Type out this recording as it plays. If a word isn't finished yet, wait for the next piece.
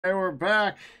Hey, we're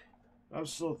back. I'm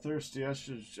still thirsty. I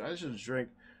should drink.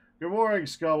 Good morning,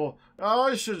 Scubble. Oh,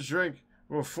 I should drink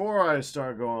before I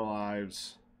start going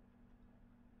lives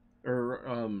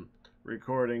or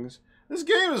recordings. This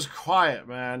game is quiet,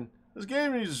 man. This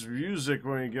game needs music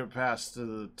when you get past to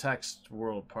the text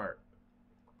world part.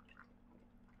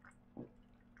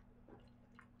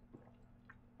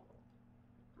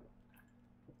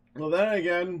 Well, then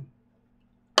again,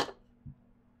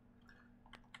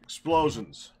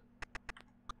 explosions.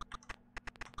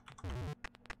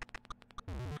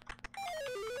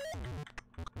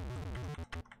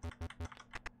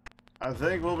 I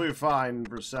think we'll be fine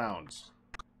for sounds.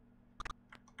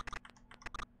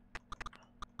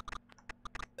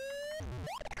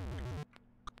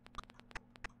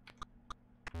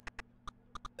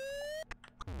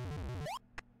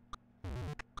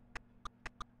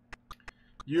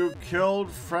 You killed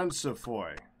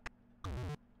Frensifoy.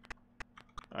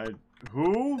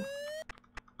 Who?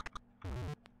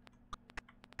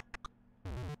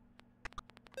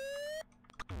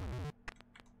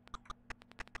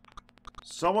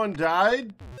 Someone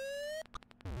died?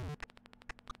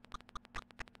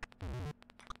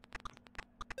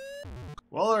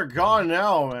 Well, they're gone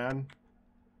now, man.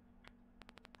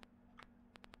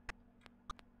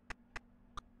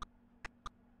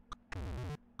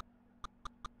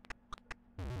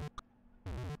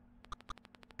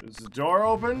 Is the door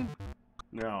open?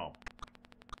 No.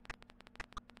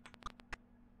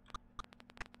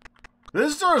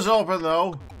 This door's open,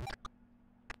 though.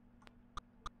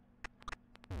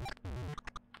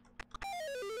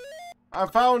 I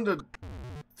found a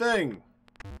thing.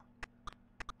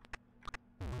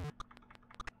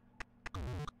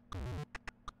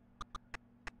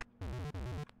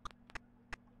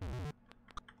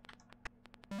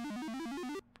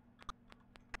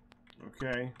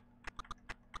 Okay.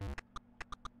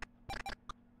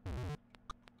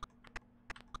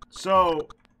 So,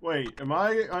 wait, am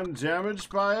I undamaged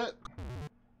by it?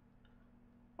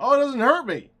 Oh, it doesn't hurt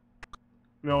me.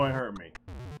 No, it hurt me.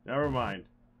 Never mind.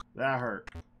 That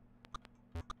hurt.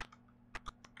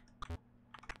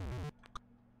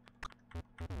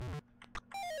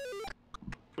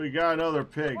 We got another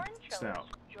pig snout.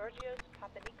 Georgios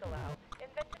Papanikolaou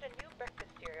invented a new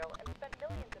breakfast cereal and spent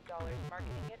millions of dollars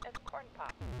marketing it as Corn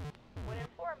Pop. When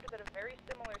informed that a very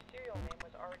similar cereal name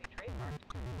was already trademarked,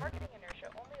 marketing inertia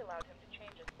only allowed him to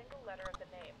change a single letter of the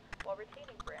name while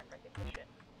retaining brand recognition.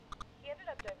 He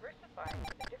ended up diversifying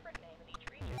with a different name in each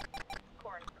region.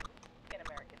 Corn Poop, in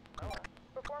American Samoa,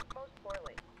 performed most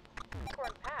poorly.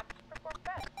 Corn Paps performed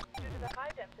best due to the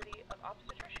high density of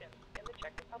obstetricians in the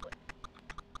Czech Republic.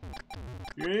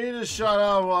 You need to shut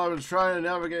up while I was trying to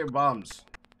navigate bombs.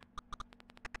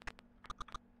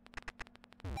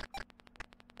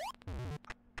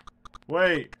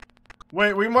 Wait,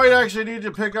 we might actually need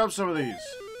to pick up some of these.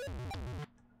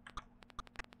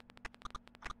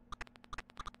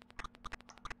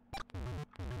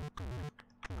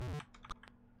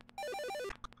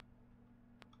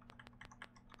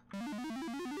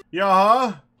 Yeah,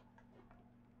 huh?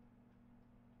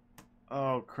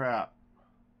 Oh, crap.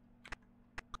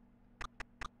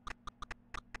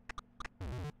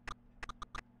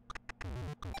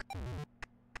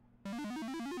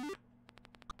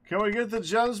 Can we get the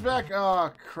gems back?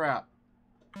 Oh, crap.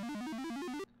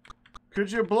 Could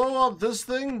you blow up this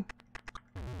thing?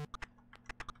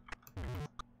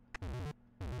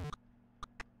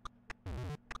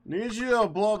 Need you to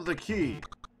blow up the key.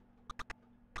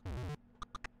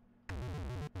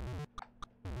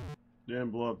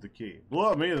 Didn't blow up the key.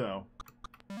 Blow up me, though.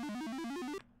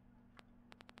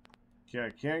 Okay, I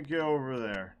can't get over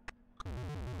there.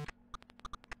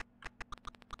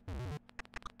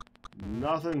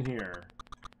 Nothing here.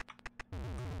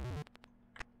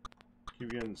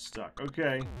 Keep getting stuck.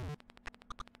 Okay.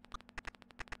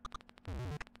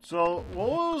 So, what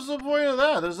was the point of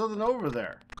that? There's nothing over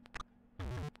there.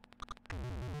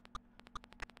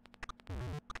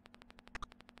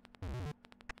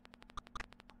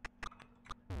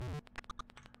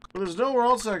 But there's nowhere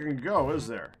else I can go, is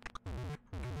there?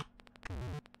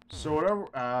 So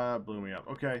whatever... blew me up.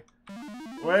 Okay.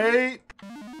 Wait!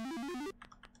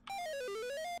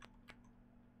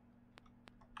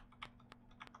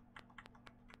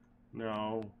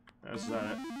 No, that's not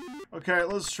it. Okay,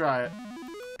 let's try it.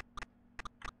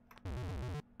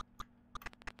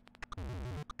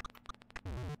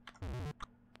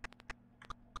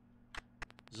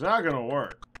 It's not gonna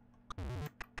work.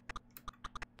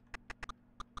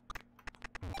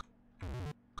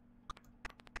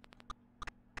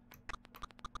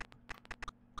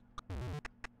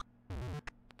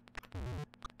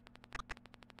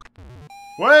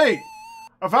 Wait!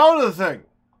 I found the thing!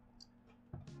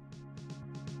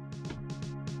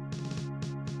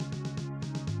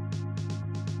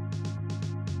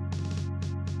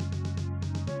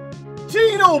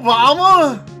 Teen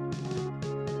Obama!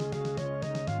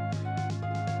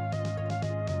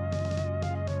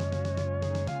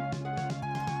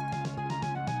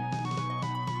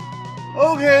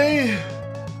 Okay,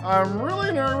 I'm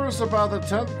really nervous about the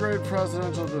 10th grade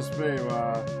presidential debate.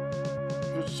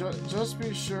 Just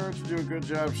be sure to do a good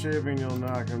job shaving, you'll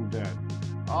knock him dead.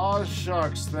 Aw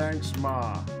shucks, thanks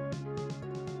Ma.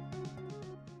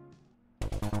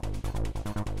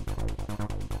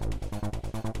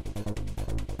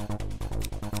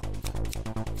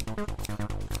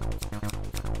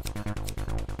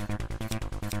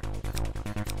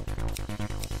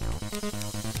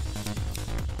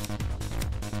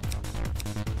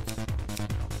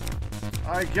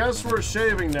 I guess we're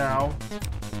shaving now.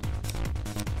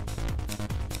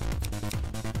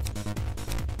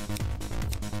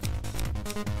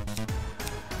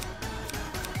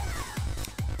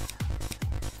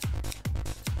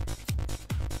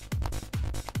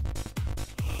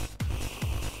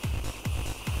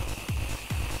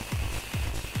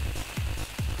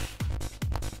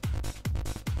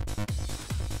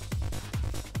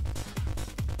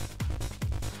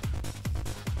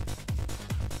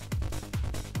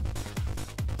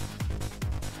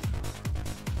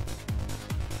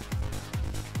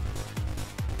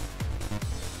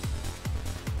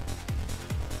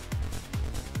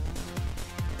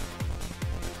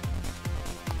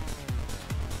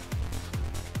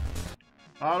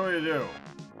 How do we do?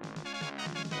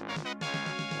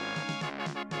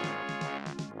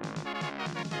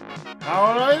 How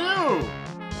would I do?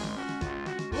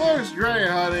 Looks great,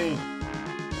 honey.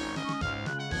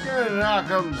 Gonna knock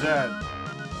him dead.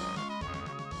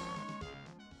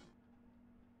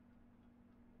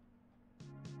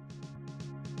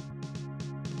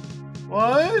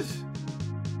 What?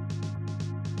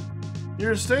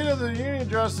 Your State of the Union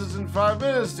address is in 5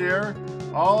 minutes, dear.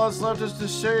 All that's left is to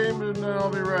shave and then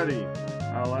I'll be ready.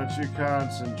 I'll let you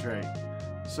concentrate.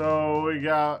 So we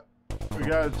gotta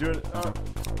do it.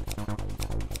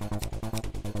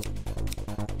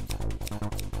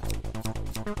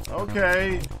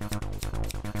 Okay.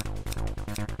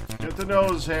 Get the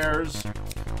nose hairs.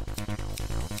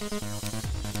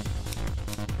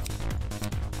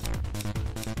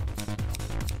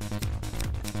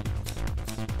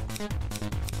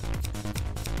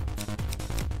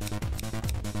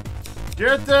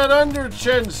 Get that under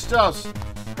chin stuff.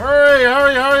 Hurry,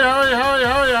 hurry, hurry, hurry, hurry,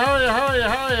 hurry, hurry, hurry,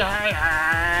 hurry, hurry,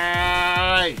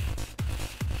 hurry.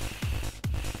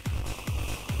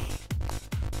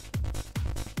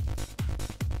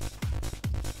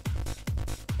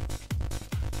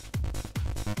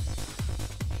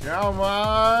 Come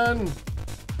on.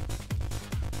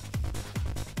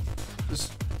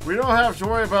 We don't have to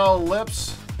worry about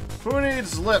lips. Who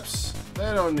needs lips?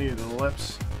 They don't need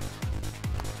lips.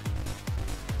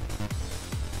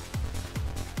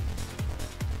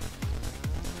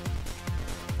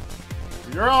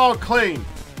 You're all clean.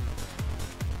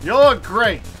 You look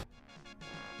great.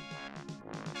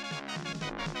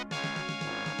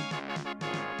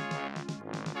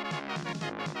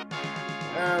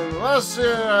 And let's see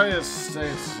how you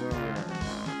stay somewhere.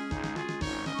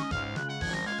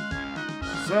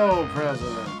 So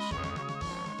presidential.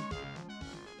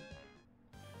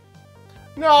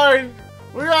 No,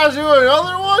 we gotta do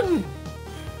another one?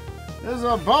 There's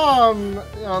a bomb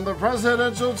on the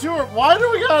presidential tour. Why do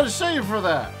we gotta shave for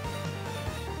that?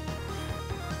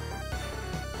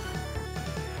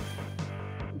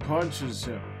 Punches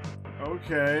him.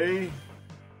 Okay.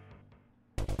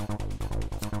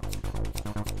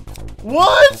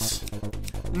 What?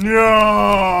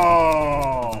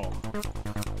 No!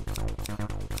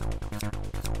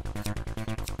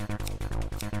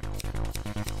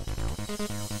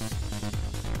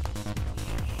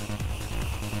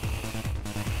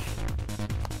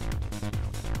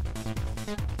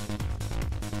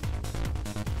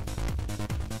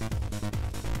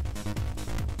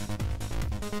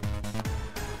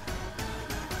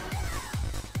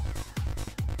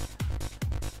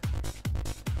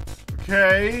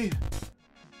 Okay.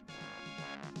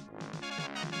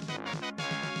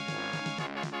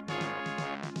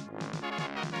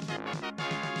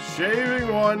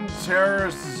 Shaving 1,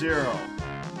 terrorist 0.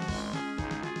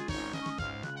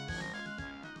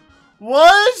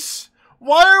 What?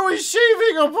 Why are we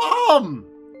shaving a bomb?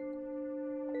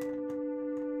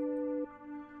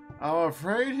 I'm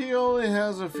afraid he only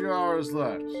has a few hours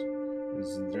left.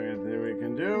 Isn't there anything we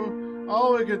can do?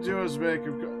 All we could do is make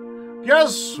him go.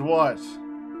 Guess what?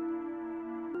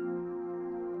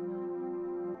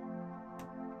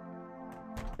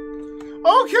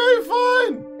 Okay,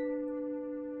 fine.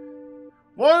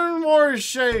 One more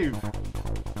shave.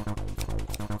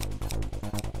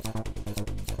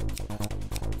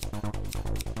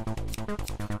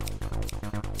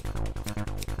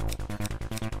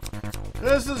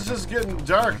 This is just getting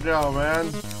dark now,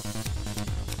 man.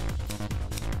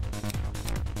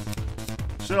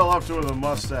 Should have left it with a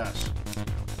mustache.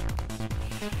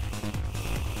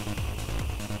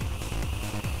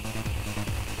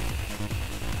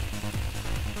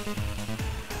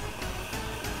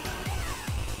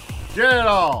 Get it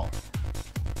all.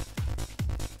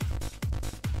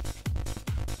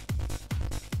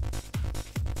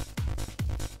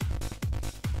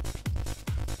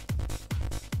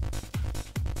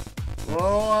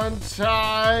 Low on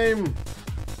time.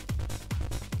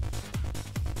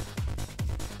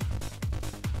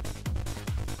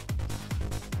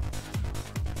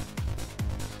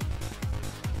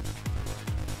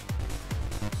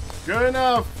 Good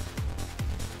enough.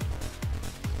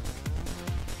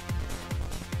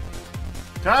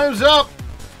 Time's up.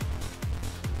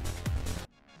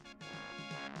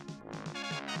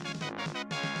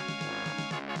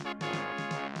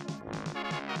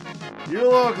 You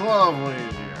look lovely in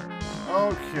here.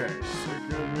 Okay, stick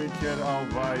with me, kid. I'll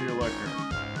buy you liquor.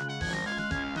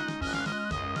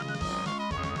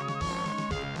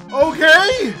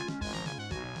 Okay.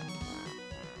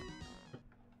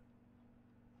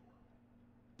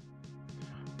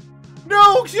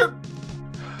 No, kid.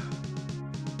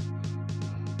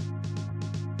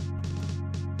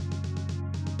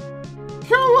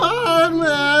 Come on,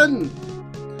 man.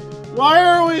 Why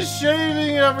are we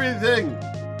shaving everything?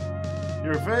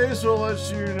 Your face will let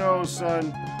you know,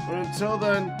 son. But until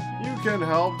then, you can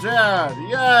help Dad.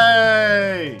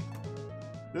 Yay!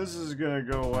 This is gonna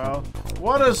go well.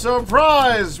 What a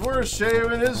surprise! We're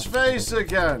shaving his face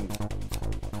again.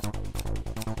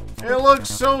 It looks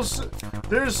so...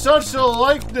 There's such a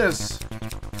likeness.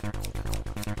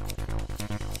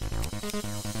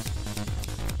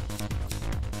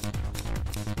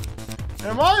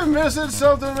 Am I missing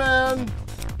something, man?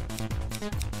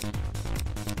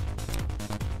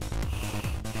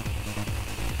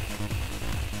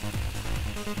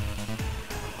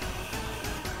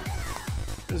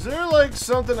 Is there like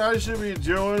something I should be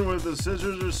doing with the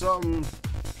scissors or something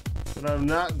that I'm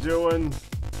not doing?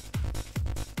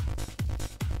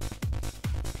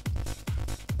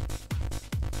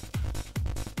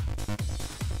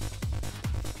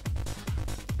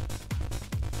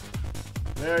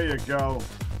 There you go.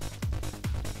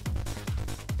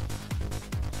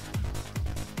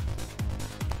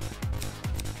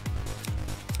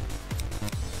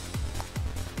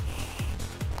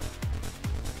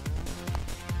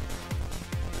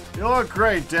 You look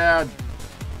great, Dad.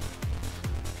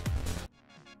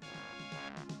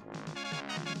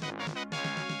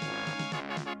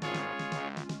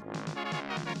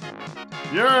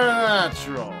 You're a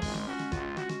natural.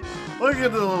 Look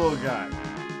at the little guy.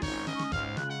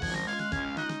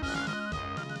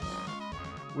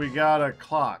 We got a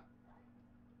clock.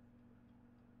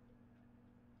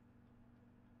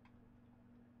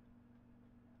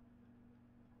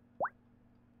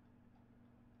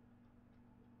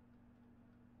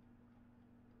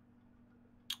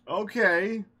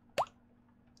 Okay.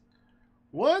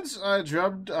 Once I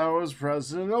dreamt I was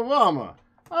President Obama.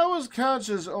 I was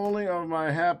conscious only of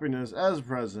my happiness as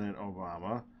President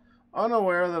Obama,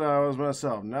 unaware that I was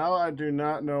myself. Now I do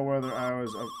not know whether I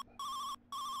was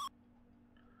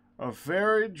a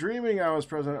fairy dreaming I was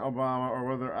President Obama, or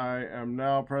whether I am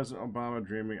now President Obama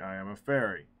dreaming I am a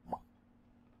fairy.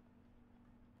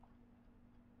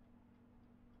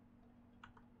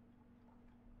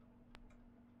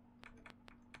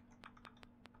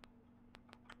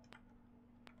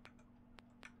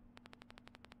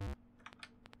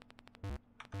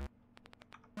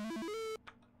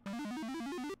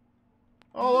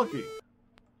 Oh, looky.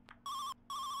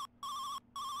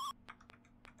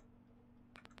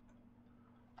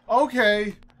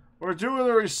 Okay, we're doing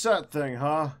the reset thing,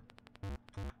 huh?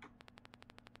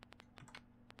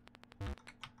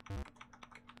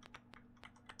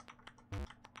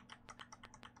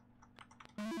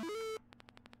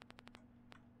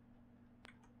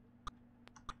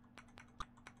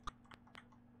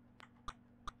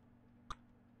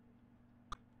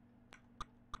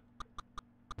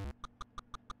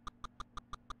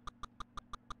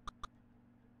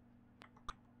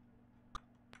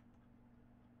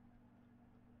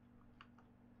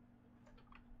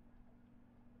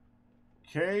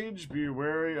 Cage, be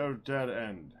wary of dead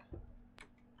end.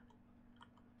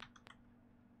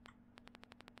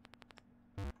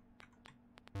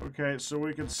 Okay, so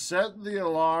we could set the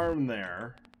alarm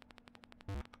there.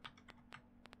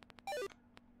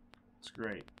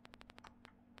 Great.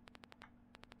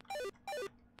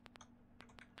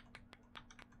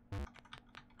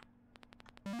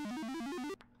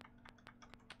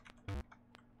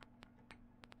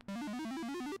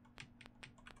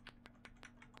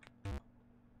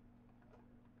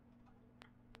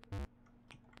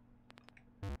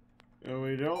 And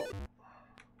we don't.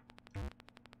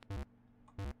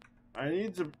 I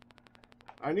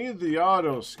need the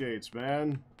auto skates,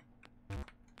 man.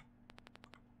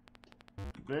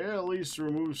 They at least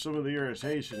remove some of the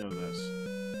irritation of this.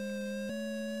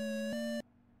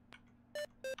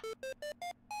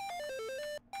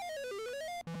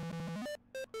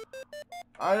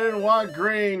 I didn't want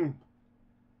green.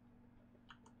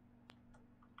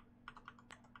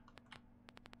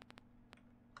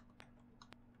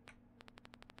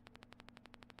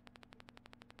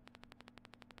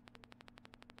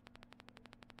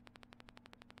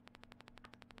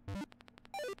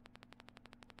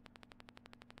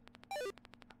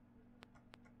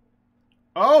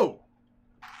 Oh!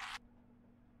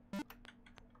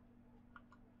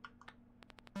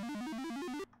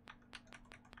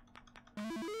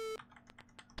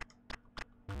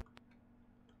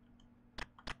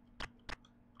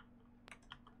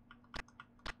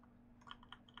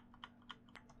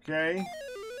 Okay.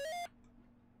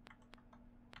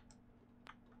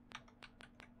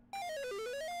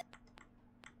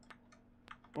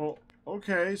 Well,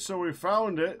 okay, so we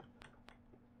found it.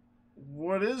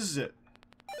 What is it?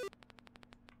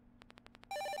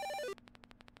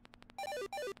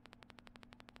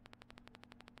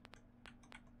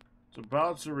 It's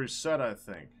about to reset, I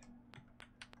think.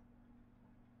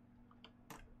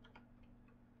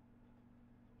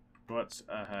 What's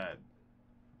ahead?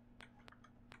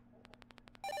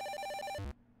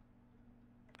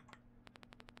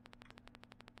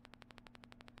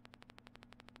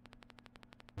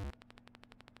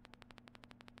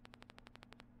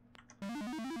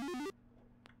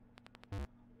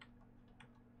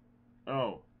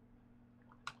 Oh.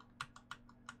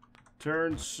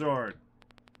 Turn sword.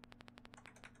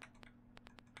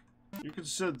 You can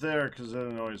sit there because that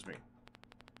annoys me.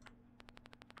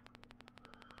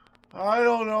 I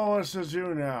don't know what to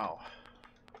do now.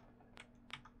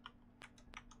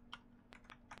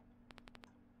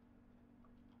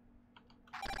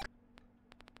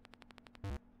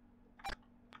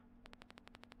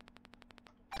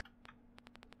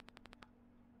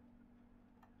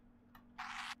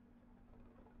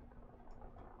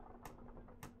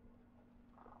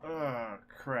 Ah,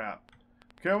 crap.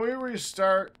 Can we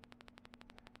restart?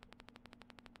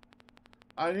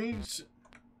 I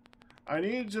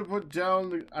need to put down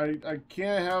the... I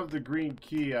can't have the green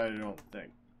key, I don't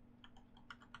think.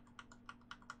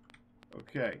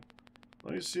 Okay.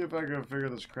 Let me see if I can figure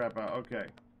this crap out. Okay.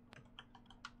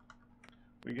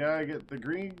 We gotta get the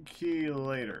green key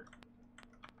later.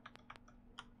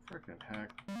 Frickin' heck.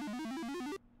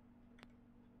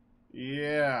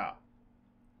 Yeah.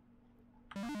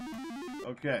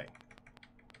 Okay.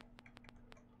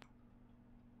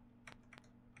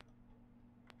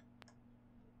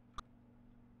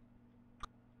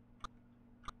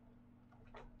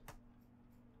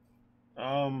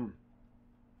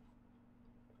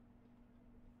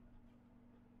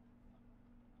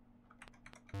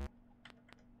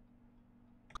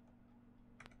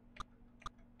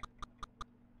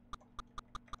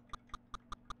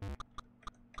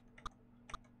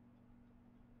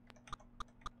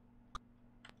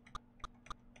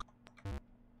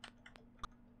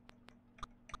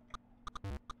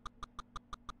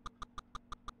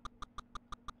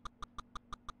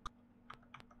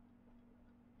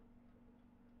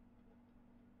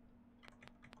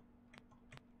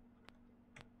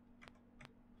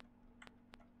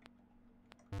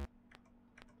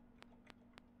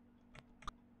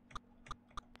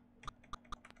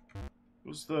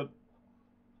 What's the...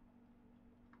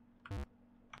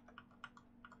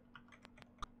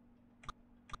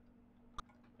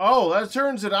 Oh, that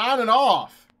turns it on and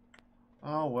off.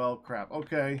 Oh, well, crap.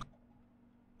 Okay.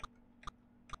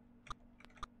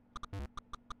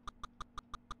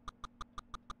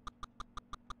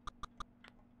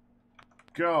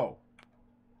 Go.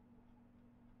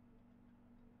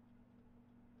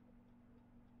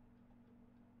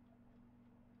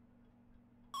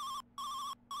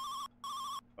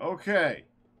 Okay.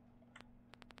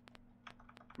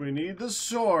 We need the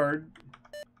sword.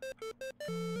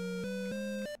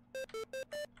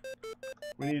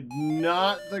 We need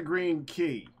not the green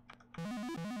key.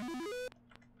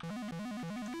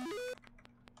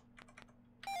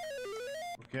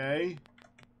 Okay.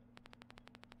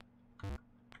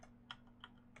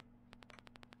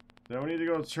 Then we need to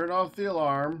go turn off the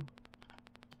alarm.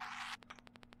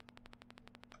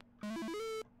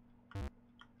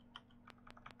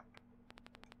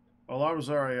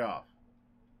 Alarm's already off.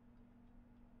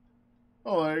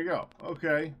 Oh, there you go.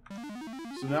 Okay.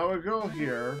 So now we go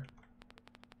here.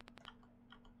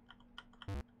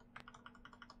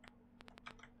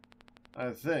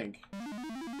 I think.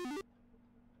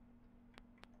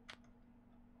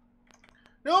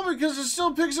 No, because it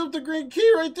still picks up the green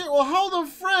key right there. Well, how the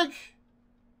frick?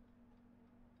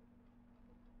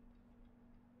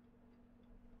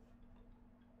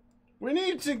 We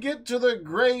need to get to the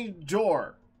gray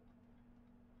door.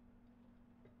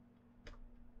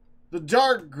 The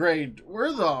dark gray.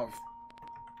 Where the...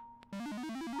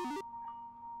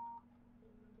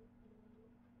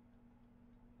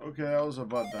 Okay, that was a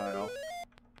butt dial.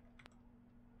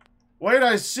 Wait,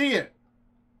 I see it.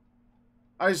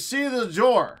 I see the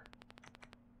door.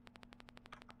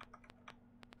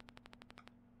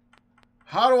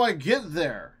 How do I get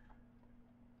there?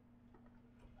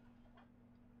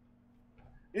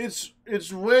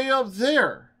 It's way up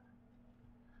there.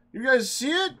 You guys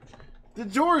see it? The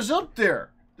door's up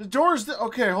there. The door's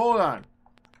okay, hold on.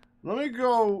 Let me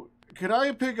go. Can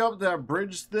I pick up that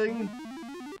bridge thing?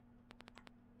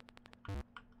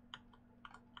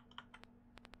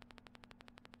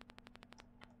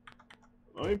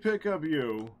 Let me pick up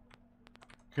you.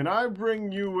 Can I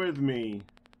bring you with me?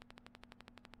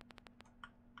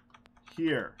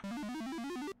 Here.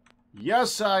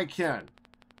 Yes, I can.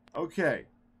 Okay.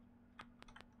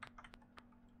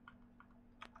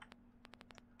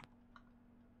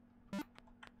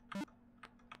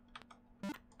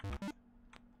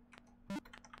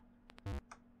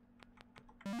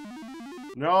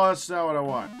 No, that's not what I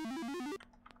want.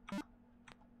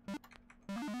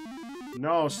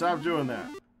 No, stop doing that.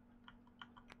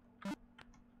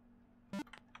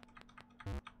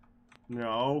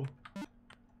 No.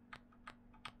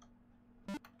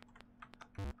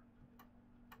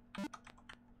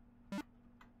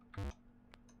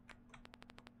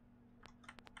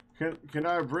 Can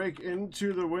I break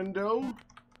into the window?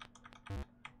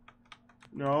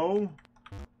 No.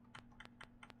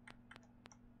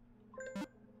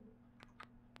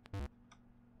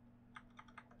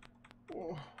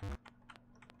 Oh.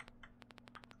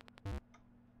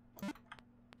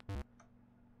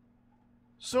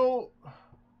 So,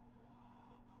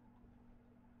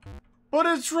 but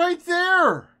it's right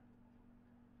there.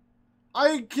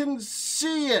 I can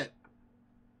see it.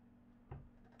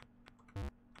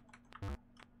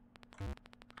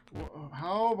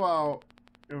 How about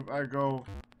if I go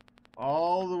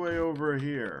all the way over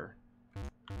here?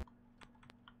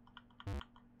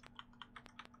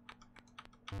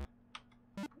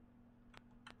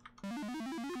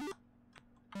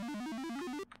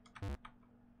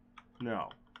 No.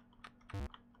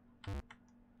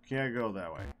 Can't go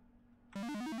that way.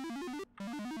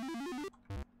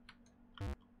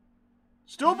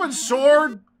 Stupid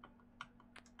sword!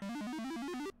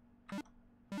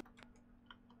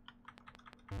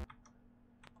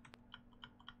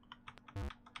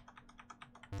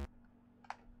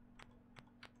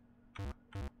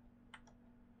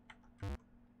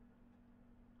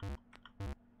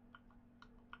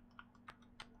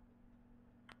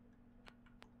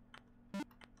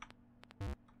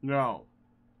 No.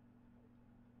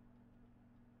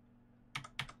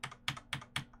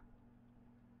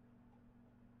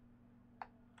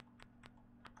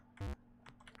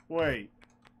 Wait.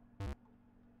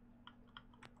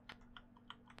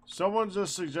 Someone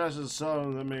just suggested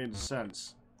something that made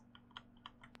sense.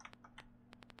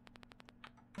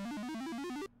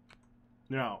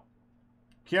 No.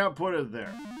 Can't put it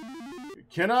there.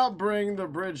 Cannot bring the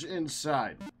bridge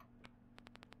inside.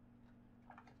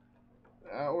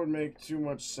 That would make too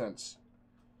much sense.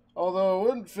 Although it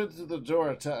wouldn't fit through the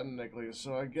door technically,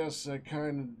 so I guess that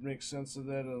kind of makes sense that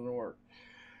that doesn't work.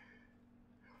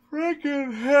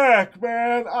 Frickin' heck,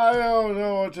 man! I don't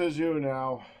know what to do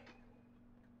now.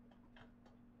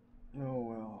 Oh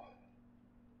well.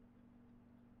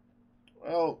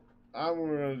 Well, I'm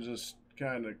gonna just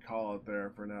kind of call it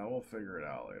there for now. We'll figure it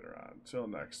out later on. Till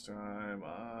next time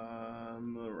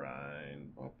on the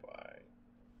RIIIIIIIIIIGHT. Bye-bye.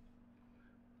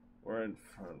 We're in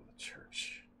front of the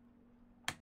church.